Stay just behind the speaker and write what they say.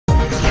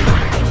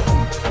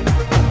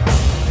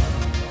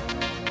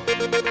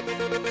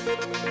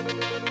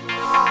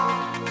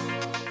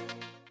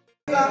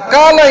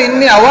రకాల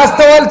ఇన్ని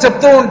అవాస్తవాలు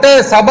చెప్తూ ఉంటే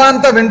సభ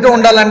అంతా వింటూ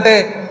ఉండాలంటే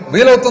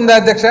వీలవుతుందా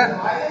అధ్యక్ష?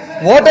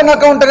 ఓటన్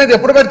అకౌంట్ అనేది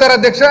ఎప్పుడు పెడతారు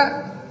అధ్యక్ష?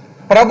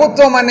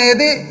 ప్రభుత్వం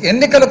అనేది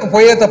ఎన్నికలకు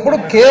పోయేటప్పుడు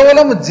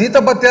కేవలం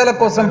జీతభత్యాల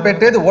కోసం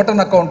పెట్టేది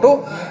ఓటన్ అకౌంట్.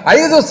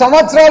 5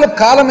 సంవత్సరాలు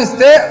కాలం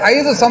ఇస్తే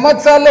 5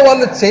 సంవత్సరాల్లో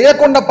వాళ్ళు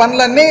చేయకుండా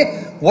పనులన్నీ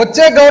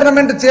వచ్చే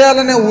గవర్నమెంట్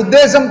చేయాలనే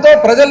ఉద్దేశంతో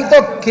ప్రజలతో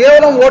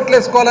కేవలం ఓట్లు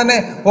వేసుకోవాలనే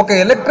ఒక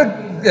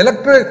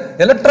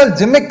ఎలక్ట్రల్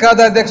జిమ్మిక్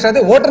కాదా అధ్యక్ష? అది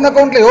ఓటన్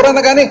అకౌంట్లో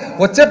ఎవరైనా కానీ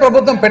వచ్చే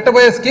ప్రభుత్వం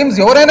పెట్టబోయే స్కీమ్స్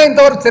ఎవరైనా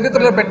ఇంతవరకు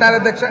చరిత్రలో పెట్టినారు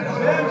అధ్యక్ష?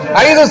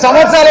 5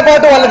 సంవత్సరాల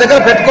పాటు వాళ్ళ దగ్గర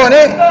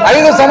పెట్టుకొని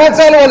 5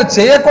 సంవత్సరాలు వాళ్ళు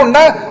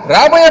చేయకుండా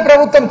రాబోయే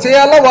ప్రభుత్వం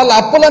చేయాలా, వాళ్ళ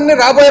అప్పులన్నీ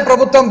రాబోయే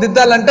ప్రభుత్వం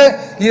దిద్దాలంటే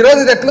ఈ రోజు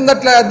ఇది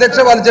ఎట్లుందట్లే అధ్యక్ష?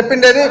 వాళ్ళు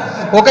చెప్పిండేది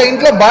ఒక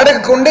ఇంట్లో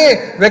బాడిగకు ఉండి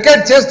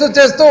వెకేట్ చేస్తూ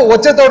చేస్తూ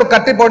వచ్చేతోడు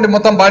కట్టిపోండి,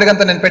 మొత్తం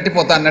బాడిగంతా నేను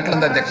పెట్టిపోతా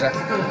అన్నట్లుంది అధ్యక్ష.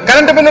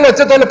 కరెంటు బిల్లులు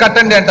వచ్చేతోళ్ళు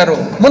కట్టండి అంటారు,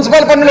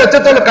 మున్సిపల్ పన్నులు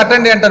వచ్చేతోళ్ళు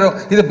కట్టండి అంటారు.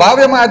 ఇది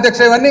భావ్యమా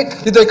అధ్యక్ష? ఇవన్నీ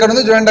ఇదో ఇక్కడ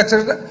ఉంది చూడండి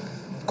అధ్యక్ష,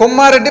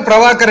 కొమ్మారెడ్డి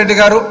ప్రభాకర్ రెడ్డి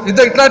గారు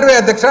ఇదో ఇట్లాంటివే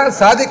అధ్యక్ష.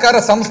 సాధికార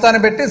సంస్థని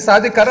పెట్టి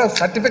సాధికార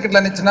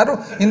సర్టిఫికెట్లను ఇచ్చినారు,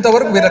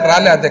 ఇంతవరకు వీళ్ళకి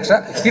రాలే అధ్యక్ష.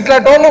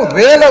 ఇట్లాంటి వాళ్ళు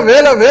వేల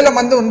వేల వేల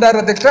మంది ఉన్నారు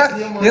అధ్యక్ష.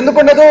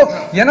 ఎందుకుండదు?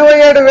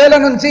 87,000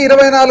 నుంచి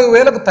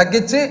 24,000కు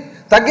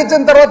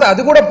తగ్గించిన తర్వాత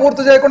అది కూడా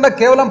పూర్తి చేయకుండా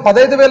కేవలం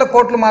 15,000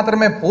 కోట్లు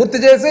మాత్రమే పూర్తి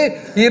చేసి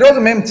ఈ రోజు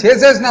మేము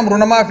చేసేసినాం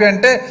రుణమాఫీ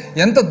అంటే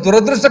ఎంత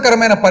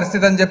దురదృష్టకరమైన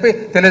పరిస్థితి అని చెప్పి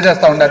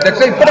తెలియజేస్తా ఉండే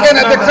అధ్యక్ష.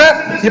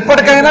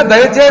 ఇప్పటికైనా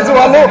దయచేసి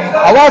వాళ్ళు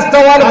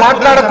అవాస్తవాలు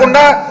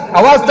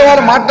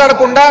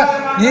మాట్లాడకుండా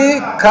ఈ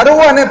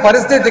కరువు అనే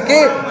పరిస్థితికి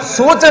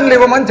సూచనలు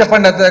ఇవ్వమని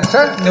చెప్పండి అధ్యక్ష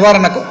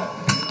నివారణకు.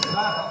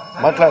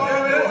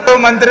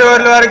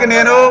 మంత్రివర్యుల వారికి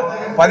నేను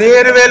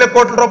 15,000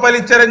 కోట్ల రూపాయలు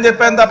ఇచ్చారని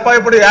చెప్పాను తప్ప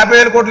ఇప్పుడు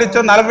 50,000 కోట్లు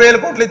ఇచ్చాం 40,000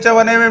 కోట్లు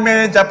ఇచ్చామనేవి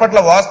మేము చెప్పట్ల,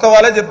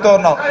 వాస్తవాలే చెప్తూ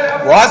ఉన్నాం.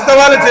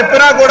 వాస్తవాలు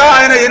చెప్పినా కూడా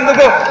ఆయన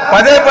ఎందుకు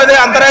పదే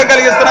అంతరాయం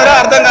కలిగిస్తున్నారో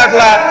అర్థం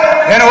కావట్లా.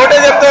 నేను ఒకటే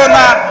చెప్తూ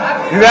ఉన్నా,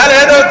 ఈవేళ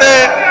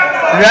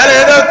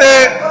ఏదైతే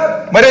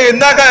మరి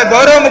ఇందాక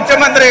గౌరవ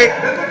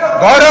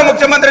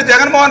ముఖ్యమంత్రి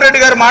జగన్మోహన్ రెడ్డి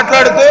గారు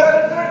మాట్లాడుతూ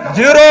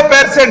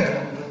 0%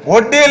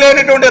 వడ్డీ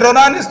లేనిటువంటి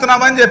రుణాన్ని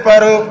ఇస్తున్నామని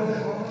చెప్పారు.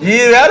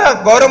 ఈవేళ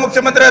గౌరవ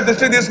ముఖ్యమంత్రి గారి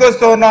దృష్టికి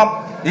తీసుకొస్తూ ఉన్నాం.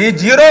 ఈ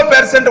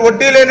 0%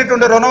 వడ్డీ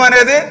లేనిటువంటి రుణం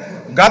అనేది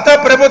గత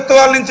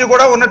ప్రభుత్వాల నుంచి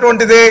కూడా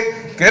ఉన్నటువంటిది.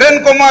 కిరణ్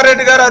కుమార్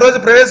రెడ్డి గారు ఆ రోజు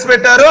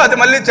ప్రవేశపెట్టారు, అది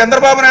మళ్ళీ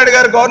చంద్రబాబు నాయుడు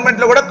గారి గవర్నమెంట్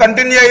లో కూడా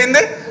కంటిన్యూ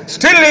అయింది.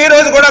 స్టిల్ ఈ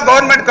రోజు కూడా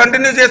గవర్నమెంట్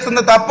కంటిన్యూ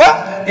చేస్తుంది తప్ప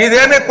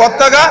ఇదేమీ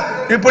కొత్తగా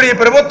ఇప్పుడు ఈ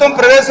ప్రభుత్వం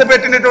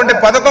ప్రవేశపెట్టినటువంటి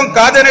పథకం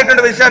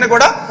కాదనేటువంటి విషయాన్ని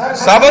కూడా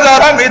సభ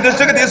ద్వారా మీ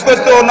దృష్టికి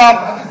తీసుకొస్తూ ఉన్నాం.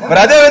 మరి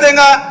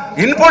అదేవిధంగా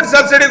ఇన్పుట్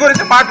సబ్సిడీ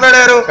గురించి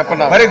మాట్లాడారు.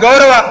 మరి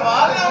గౌరవ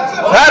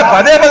సార్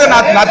పదే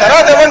నా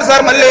తర్వాత ఇవ్వండి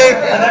సార్. మళ్ళీ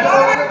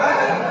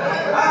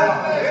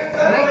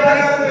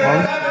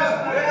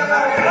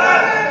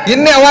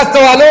ఇన్ని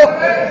అవాస్తవాలు.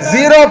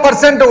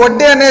 0%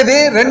 వడ్డీ అనేది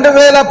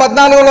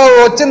 2014లో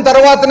వచ్చిన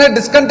తర్వాతనే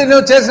డిస్కంటిన్యూ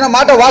చేసిన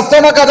మాట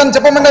వాస్తవమా కాదని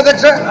చెప్పమండి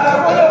అధ్యక్ష.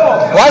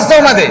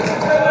 వాస్తవం అది.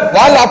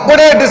 వాళ్ళు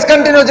అప్పుడే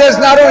డిస్కంటిన్యూ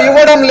చేసినారు,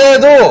 ఇవ్వడం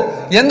లేదు.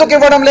 ఎందుకు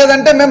ఇవ్వడం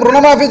లేదంటే మేము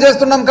రుణమాఫీ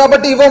చేస్తున్నాం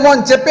కాబట్టి ఇవ్వము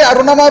అని చెప్పి ఆ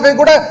రుణమాఫీ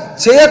కూడా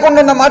చేయకుండా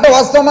ఉన్న మాట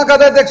వాస్తవమా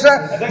కదా అధ్యక్ష?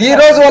 ఈ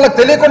రోజు వాళ్ళకి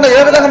తెలియకుండా ఏ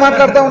విధంగా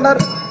మాట్లాడుతూ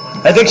ఉన్నారు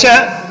అధ్యక్ష?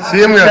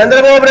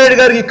 చంద్రబాబు నాయుడు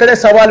గారికి ఇక్కడే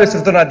సవాల్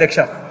విసురుతున్నారు అధ్యక్ష.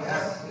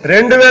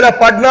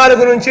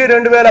 2014 నుంచి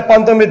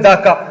 2019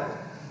 దాకా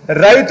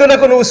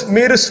రైతులకు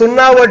మీరు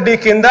 0 వడ్డీ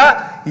కింద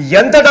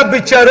ఎంత డబ్బు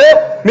ఇచ్చారో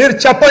మీరు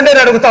చెప్పండి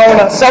అని అడుగుతా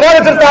ఉన్నా, సవాల్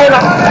విసురుతా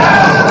ఉన్నా.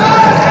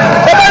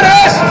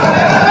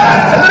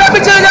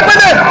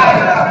 చెప్పండి.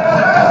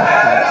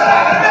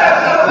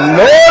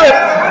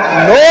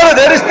 నోరు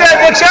ధరిస్తే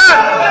అధ్యక్ష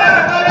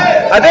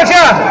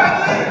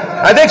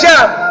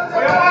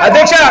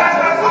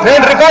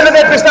నేను రికార్డులు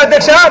తెప్పిస్తా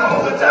అధ్యక్ష.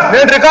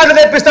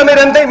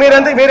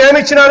 మీరేమి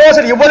ఇచ్చినారో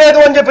అసలు ఇవ్వలేదు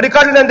అని చెప్పి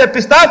రికార్డులు నేను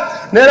తెప్పిస్తా.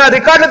 నేను ఆ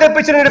రికార్డులు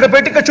తెప్పించి నేను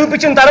పెట్టి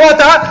చూపించిన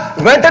తర్వాత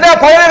వెంటనే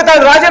పైన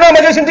తాను రాజీనామా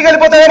చేసి ఇంటికి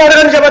వెళ్ళిపోతాయేమో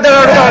అడగని చెప్పాను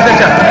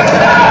అధ్యక్ష.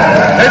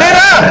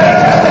 రెడీనా?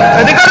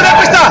 రికార్డు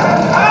తెప్పిస్తా.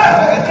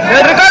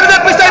 నేను రికార్డు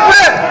తెప్పిస్తా.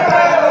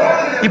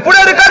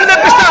 ఇప్పుడే రికార్డు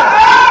తెప్పిస్తా.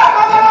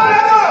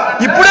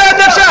 ఇప్పుడే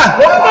అధ్యక్ష.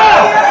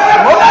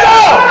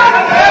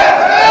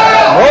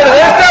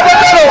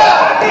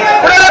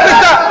 ఇప్పుడే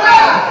తెప్పిస్తా.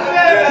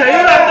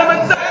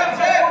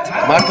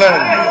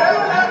 మాట్లాడండి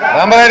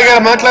రామానాయుడు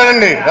గారు,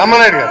 మాట్లాడండి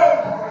రామానాయుడు గారు,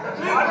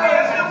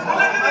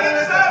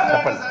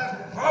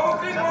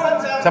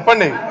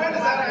 చెప్పండి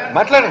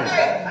మాట్లాడండి.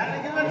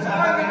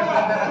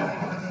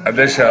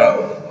 అధ్యక్ష,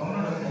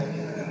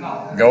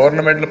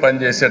 గవర్నమెంట్లు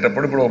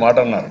పనిచేసేటప్పుడు ఇప్పుడు మాట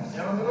అన్నారు,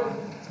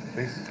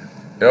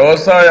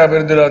 వ్యవసాయ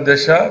అభివృద్ధిలో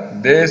అధ్యక్ష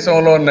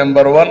దేశంలో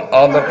నెంబర్ 1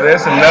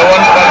 ఆంధ్రప్రదేశ్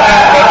 11%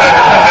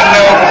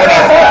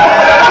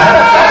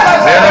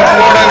 నేను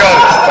ఒప్పుకోవడం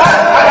కాదు,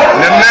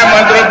 నిన్నే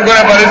మంత్రి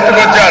ఒప్పుకునే పరిస్థితికి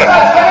వచ్చారు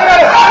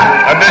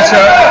అధ్యక్ష.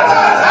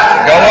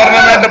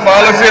 గవర్నమెంట్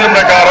పాలసీల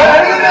ప్రకారం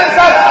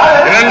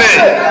వినండి,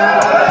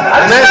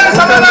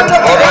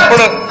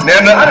 ఒకప్పుడు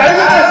నేను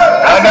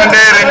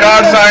కాదండి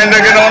రికార్డ్స్ ఆయన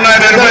దగ్గర ఉన్నాయి,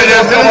 వెరిఫై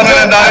చేస్తామని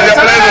దానికి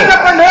చెప్పలేదు.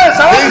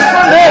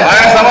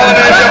 ఆయన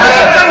సమాధానం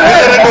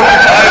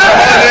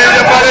ఏం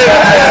చెప్పాలి?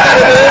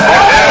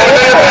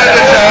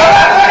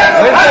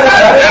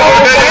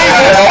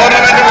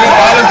 గవర్నమెంట్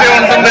పాలసీ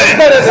ఉంటుంది,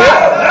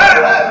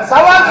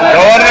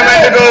 గవర్నమెంట్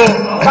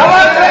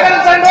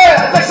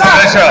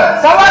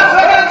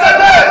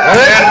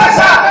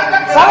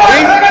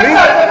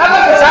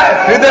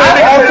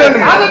రెడ్డి కూర్చోండి.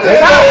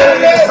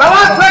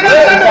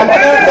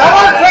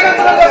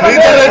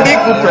 శ్రీధర్ రెడ్డి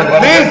కూర్చోండి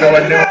please.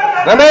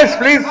 Ramesh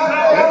please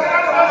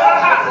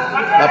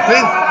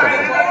please.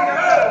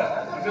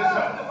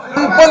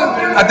 Simple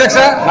అధ్యక్ష.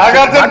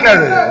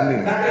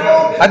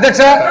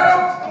 అధ్యక్ష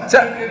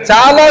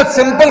చాలా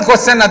సింపుల్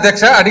క్వశ్చన్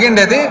అధ్యక్ష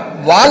అడిగిండేది.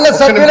 వాళ్ళ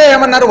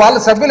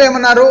సభ్యులు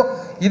ఏమన్నారు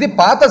ఇది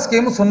పాత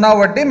స్కీమ్ 0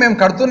 వడ్డీ మేము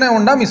కడుతూనే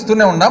ఉండాం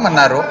ఇస్తూనే ఉండాం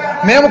అన్నారు.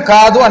 మేము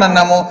కాదు అని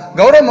అన్నాము.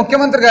 గౌరవ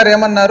ముఖ్యమంత్రి గారు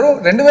ఏమన్నారు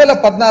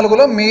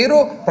 2014లో మీరు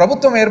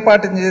ప్రభుత్వం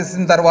ఏర్పాటు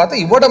చేసిన తర్వాత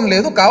ఇవ్వడం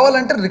లేదు,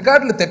 కావాలంటే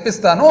రికార్డులు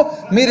తెప్పిస్తాను,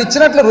 మీరు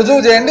ఇచ్చినట్లు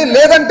రుజువు చేయండి,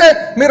 లేదంటే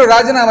మీరు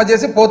రాజీనామా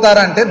చేసి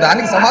పోతారా అంటే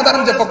దానికి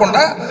సమాధానం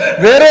చెప్పకుండా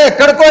వేరే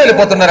ఎక్కడికో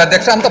వెళ్ళిపోతున్నారు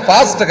అధ్యక్ష. అంత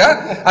ఫాస్ట్ గా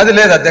అది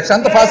లేదు అధ్యక్ష,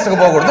 అంత ఫాస్ట్ గా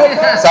పోకూడదు.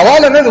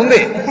 సవాల్ అనేది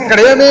ఉంది ఇక్కడ.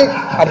 ఏమి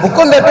ఆ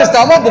బుక్కులు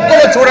తెప్పిస్తామో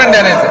బుక్కులో చూడండి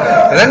అనేసి.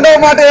 రెండవ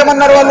మాట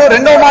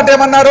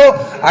ఏమన్నారు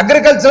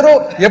అగ్రికల్చరు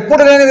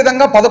ఎప్పుడు లేని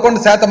విధంగా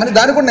 11% అని.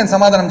 దానికి కూడా నేను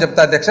సమాధానం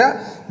చెప్తా అధ్యక్ష.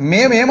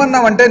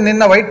 మేమేమన్నామంటే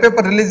నిన్న వైట్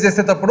పేపర్ రిలీజ్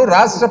చేసేటప్పుడు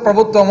రాష్ట్ర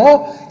ప్రభుత్వము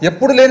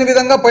ఎప్పుడు లేని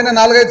విధంగా పోయిన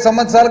 4-5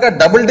 సంవత్సరాలుగా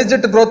డబుల్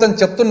డిజిట్ గ్రోత్ అని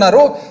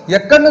చెప్తున్నారు.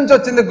 ఎక్కడి నుంచి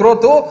వచ్చింది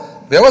గ్రోత్?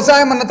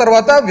 వ్యవసాయం అన్న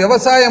తర్వాత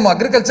వ్యవసాయం,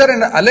 agriculture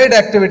and allied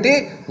activity,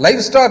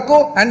 life stock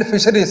and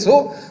fisheries.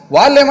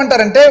 వాళ్ళు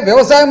ఏమంటారంటే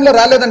వ్యవసాయంలో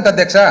రాలేదంట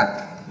అధ్యక్ష,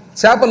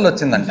 చేపల్లో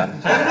వచ్చిందంట.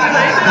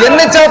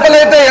 ఎన్ని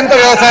చేపలైతే ఎంత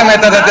వ్యవసాయం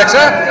అవుతుంది అధ్యక్ష?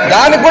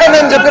 దానికి కూడా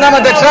మేము చెప్పినాం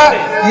అధ్యక్ష,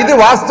 ఇది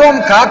వాస్తవం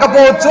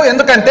కాకపోవచ్చు.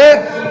 ఎందుకంటే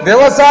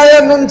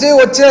వ్యవసాయం నుంచి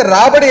వచ్చే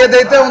రాబడి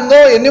ఏదైతే ఉందో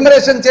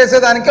ఎన్యూమరేషన్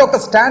చేసేదానికి ఒక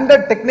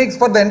standard techniques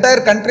for the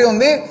entire country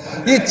ఉంది.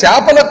 ఈ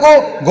చేపలకు,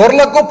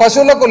 గొర్రెలకు,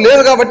 పశువులకు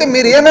లేదు. కాబట్టి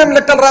మీరు ఏమేమి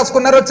లెక్కలు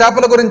రాసుకున్నారో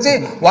చేపల గురించి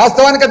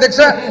వాస్తవానికి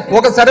అధ్యక్ష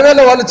ఒక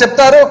సర్వేలో వాళ్ళు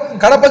చెప్తారు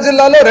కడప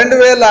జిల్లాలో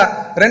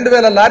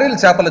 2000 లారీలు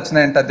చేపలు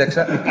వచ్చినాయంట అధ్యక్ష.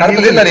 కడప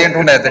జిల్లాలో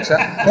ఏంటుండే అధ్యక్ష?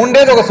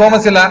 ఉండేది ఒక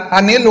సోమశిల, ఆ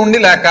నీళ్లు ఉండి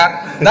లేక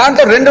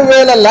దాంట్లో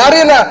 2000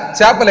 లారీల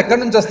చేపలు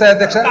ఎక్కడి నుంచి వస్తాయి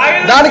అధ్యక్ష?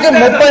 దానికి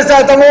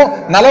 30%,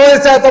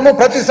 40%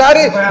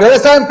 ప్రతిసారి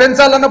వ్యవసాయం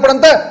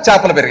పెంచాలన్నప్పుడంతా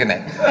చేపలు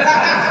పెరిగినాయి.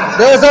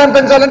 వ్యవసాయం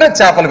పెంచాలంటే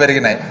చేపలు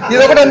పెరిగినాయి.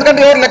 ఇది ఒకటి.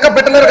 ఎందుకంటే ఎవరు లెక్క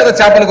పెట్టలేరు కదా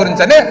చేపల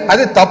గురించి అని.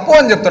 అది తప్పు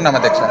అని చెప్తున్నాం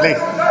అధ్యక్ష.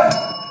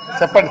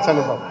 చెప్పండి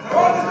చంద్రబాబు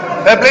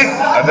ప్లీజ్.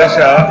 అధ్యక్ష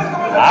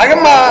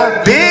ఆగమ్మా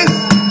ప్లీజ్.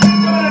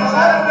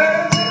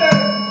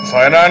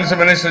 ఫైనాన్స్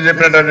మినిస్టర్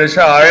చెప్పినట్టు అధ్యక్ష,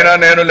 ఆయన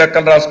నేను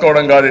లెక్కలు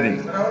రాసుకోవడం కాదు. ఇది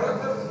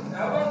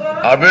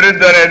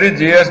అభివృద్ధి అనేది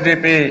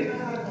జిఎస్డిపి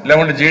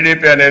లేకుంటే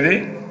జీడిపి అనేది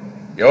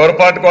ఎవరి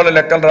పార్టీకి వాళ్ళ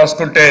లెక్కలు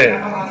రాసుకుంటే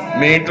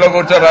మీ ఇంట్లో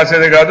కూర్చొని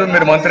రాసేది కాదు,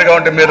 మీరు మంత్రిగా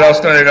ఉంటే మీరు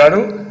రాసుకునేది కాదు.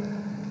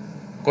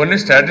 కొన్ని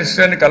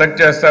స్టాటిస్టిక్స్ కలెక్ట్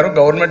చేస్తారు,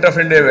 గవర్నమెంట్ ఆఫ్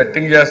ఇండియా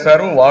వెట్టింగ్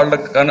చేస్తారు, వాళ్ళ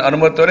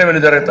అనుమతితోనే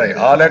వెళ్ళి జరుగుతాయి.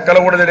 ఆ లెక్కలు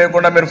కూడా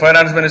తెలియకుండా మీరు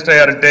ఫైనాన్స్ మినిస్టర్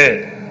అయ్యారంటే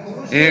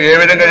ఏ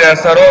విధంగా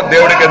చేస్తారో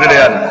దేవుడికే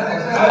తెలియాలి.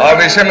 ఆ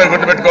విషయం మీరు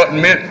గుర్తుపెట్టుకో.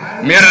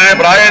 మీరు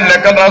రేపు రాయండి,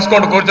 లెక్కలు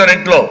రాసుకోండి కూర్చొని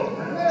ఇంట్లో.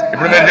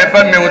 ఇప్పుడు మీరు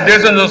చెప్పారు మీ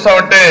ఉద్దేశం చూస్తా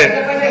ఉంటే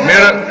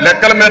మీరు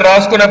లెక్కలు మీరు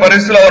రాసుకునే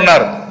పరిస్థితిలో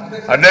ఉన్నారు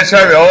అధ్యక్ష.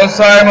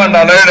 వ్యవసాయం అండ్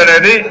అలైడ్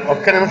అనేది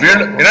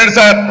వినండి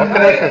సార్,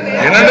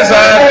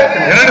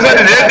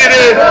 ఇదేంటి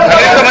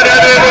కనీస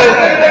మర్యాద లేదు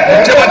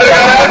ముఖ్యమంత్రి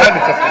గారు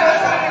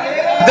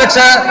అధ్యక్ష.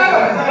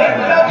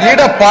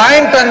 ఈడ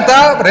పాయింట్ అంతా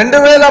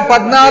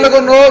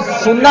 2014లో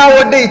 0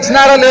 వడ్డీ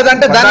ఇచ్చినారా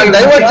లేదంటే దాన్ని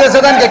డైవర్ట్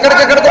చేసేదానికి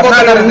ఎక్కడికెక్కడికో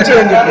పోతున్నారు.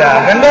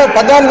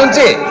 2014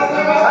 నుంచి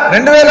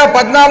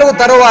 2014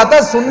 తర్వాత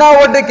 0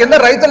 వడ్డీ కింద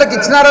రైతులకు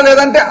ఇచ్చినారా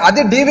లేదంటే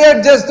అది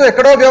డీవియేట్ చేస్తూ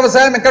ఎక్కడో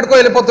వ్యవసాయం ఎక్కడికో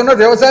వెళ్ళిపోతున్నారు.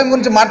 వ్యవసాయం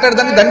గురించి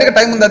మాట్లాడడానికి దండిగా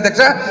టైం ఉంది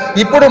అధ్యక్ష.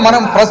 ఇప్పుడు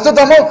మనం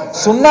ప్రస్తుతము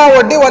 0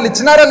 వడ్డీ వాళ్ళు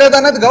ఇచ్చినారా లేదా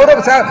అనేది గౌరవ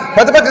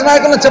ప్రతిపక్ష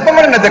నాయకులను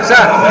చెప్పమని అధ్యక్ష.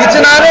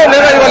 ఇచ్చినారో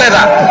లేదా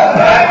ఇవ్వలేదా?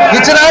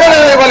 ఇచ్చినారో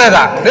లేదా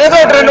ఇవ్వలేదా? లేదో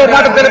ఒకటి రెండు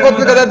మాట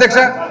తెలిపోతుంది కదా అధ్యక్ష.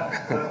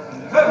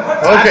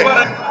 ఓకే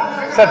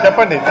సార్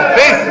చెప్పండి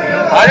ప్లీజ్.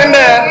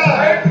 ఆగండి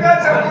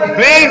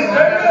ప్లీజ్.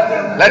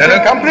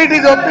 Complete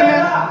is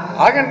opinion.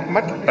 ఆగండి.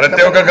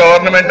 ప్రతి ఒక్క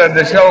గవర్నమెంట్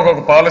అధ్యక్ష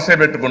ఒక్కొక్క పాలసీ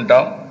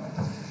పెట్టుకుంటాం.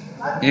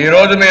 ఈ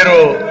రోజు మీరు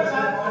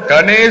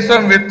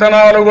కనీసం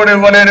విత్తనాలు కూడా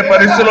ఇవ్వలేని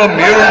పరిస్థితిలో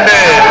మీరుంటే,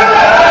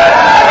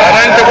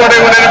 కరెంటు కూడా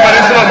ఇవ్వలేని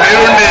పరిస్థితిలో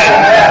మీరుండి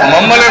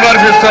మమ్మల్ని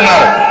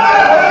విమర్శిస్తున్నారు.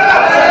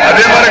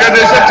 అదే మనకు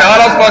అధ్యక్ష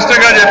చాలా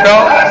స్పష్టంగా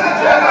చెప్పాం.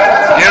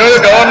 ఈరోజు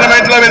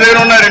గవర్నమెంట్ లో మీ దగ్గర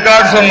ఉన్న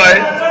రికార్డ్స్ ఉన్నాయి.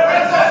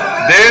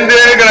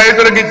 దేనికి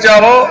రైతులకు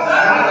ఇచ్చామో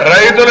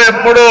రైతులు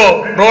ఎప్పుడు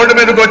రోడ్డు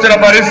మీదకి వచ్చిన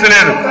పరిస్థితి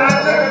లేదు.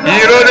 ఈ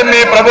రోజు మీ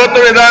ప్రభుత్వ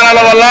విధానాల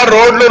వల్ల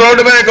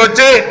రోడ్డు మీదకి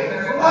వచ్చి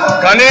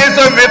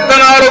కనీసం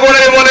విత్తనాలు కూడా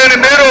ఇవ్వలేని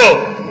మీరు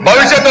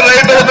భవిష్యత్తు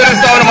రైతులు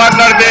తెలుస్తామని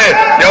మాట్లాడితే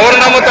ఎవరు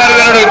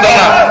నమ్ముతారని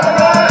అడుగుతున్నా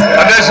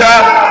అధ్యక్ష.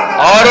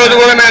 ఆ రోజు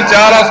కూడా మేము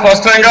చాలా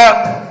స్పష్టంగా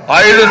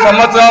 5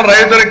 సంవత్సరాలు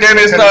రైతులకు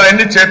ఏమి ఇస్తాం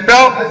అవన్నీ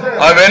చెప్పాం,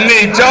 అవన్నీ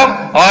ఇచ్చాం.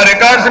 ఆ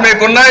రికార్డ్స్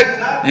మీకున్నాయి.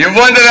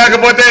 ఇవ్వండి,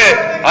 లేకపోతే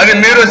అది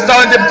మీరు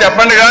ఇస్తామని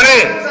చెప్పండి. కానీ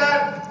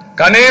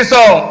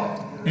కనీసం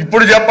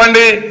ఇప్పుడు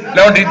చెప్పండి,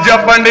 లేకపోతే ఇది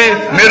చెప్పండి,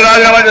 మీరు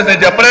రాజీనామా చేస్తే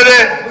చెప్పలేదే.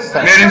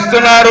 మీరు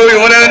ఇస్తున్నారు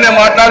ఇవ్వలేదని నేను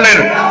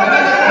మాట్లాడలేదు.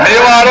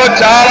 మేము ఆ రోజు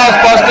చాలా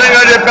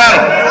స్పష్టంగా చెప్పాను,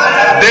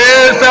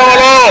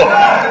 దేశంలో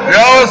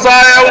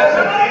వ్యవసాయం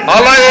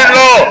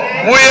అలైడ్లో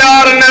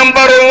వీఆర్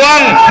నెంబర్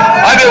 1.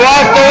 అది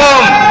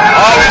వాస్తవం.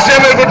 ఆ విషయం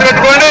మీరు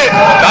గుర్తుపెట్టుకోండి.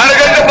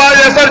 దానికంటే బాగా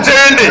చేస్తారు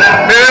చేయండి,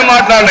 మేమేం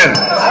మాట్లాడలేదు.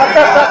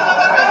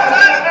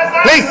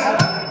 ప్లీజ్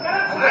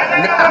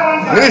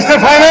మినిస్టర్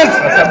ఫైనాన్స్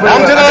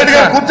రామచంద్రారెడ్డి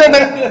గారు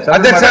కూర్చోండి.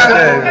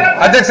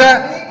 అధ్యక్ష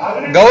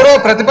గౌరవ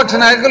ప్రతిపక్ష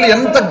నాయకులు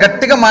ఎంత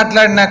గట్టిగా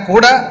మాట్లాడినా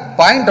కూడా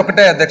పాయింట్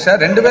ఒకటే అధ్యక్ష,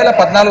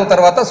 2014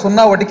 తర్వాత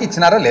 0 వడ్డీకి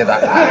ఇచ్చినారా లేదా?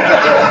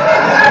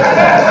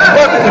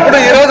 ఇప్పుడు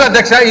ఈ రోజు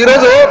అధ్యక్ష, ఈ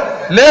రోజు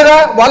లేదా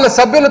వాళ్ళ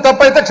సభ్యులు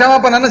తప్పైతే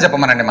క్షమాపణ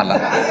చెప్పమనండి మళ్ళా,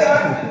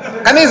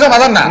 కనీసం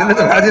అదన్నా.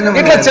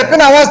 ఇట్లా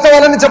చెప్పిన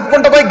అవాస్తవాలని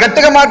చెప్పుకుంటూ పోయి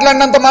గట్టిగా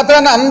మాట్లాడినంత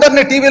మాత్రాన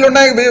అందరినీ టీవీలు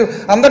ఉన్నాయి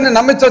అందరినీ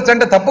నమ్మించవచ్చు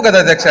అంటే తప్పు కదా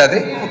అధ్యక్ష. అది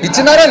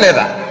ఇచ్చినారా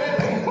లేదా?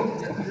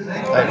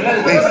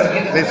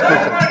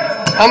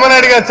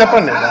 రామనాయుడు గారు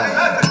చెప్పండి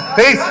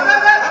ప్లీజ్.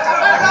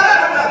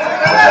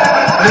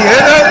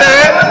 ఏదైతే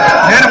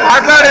నేను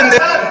మాట్లాడింది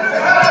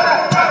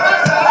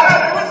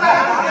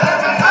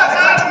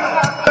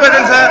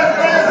పెట్టండి సార్,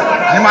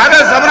 ఈ మాట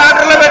సభను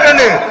ఆర్డర్లో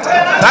పెట్టండి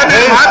సార్.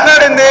 నేను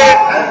మాట్లాడింది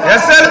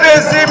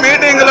ఎస్ఎల్బిఎస్సి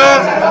మీటింగ్ లో.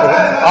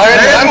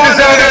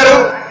 గారు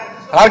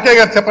ఆర్కే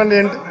గారు చెప్పండి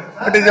ఏంటి,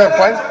 వాట్ ఈస్ యువర్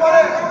పాయింట్?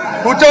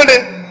 కూర్చోండి.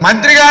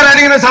 మంత్రి గారు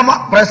అడిగిన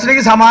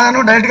ప్రశ్నకి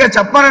సమాధానం డైరెక్ట్ గా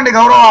చెప్పానండి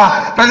గౌరవ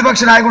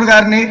ప్రతిపక్ష నాయకుడు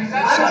గారిని.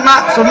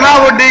 0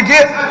 వడ్డీకి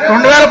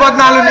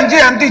 2014 నుంచి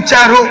ఎంత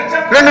ఇచ్చారు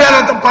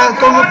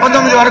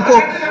 2019 వరకు,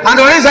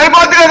 అందువల్ల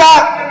సరిపోద్ది కదా,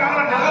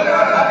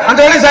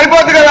 అందువల్ల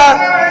సరిపోద్ది కదా.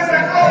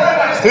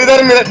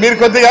 శ్రీధర్ మీరు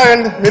కొద్దిగా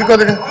ఆగండి, మీరు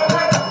కొద్దిగా.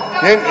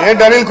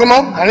 ఏంటి అనిల్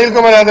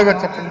కుమార్ యాదవ్ గారు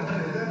చెప్పండి.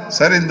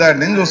 సార్ ఇంత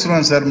నేను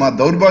చూస్తున్నాను సార్, మా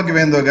దౌర్భాగ్యం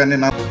ఏందో కానీ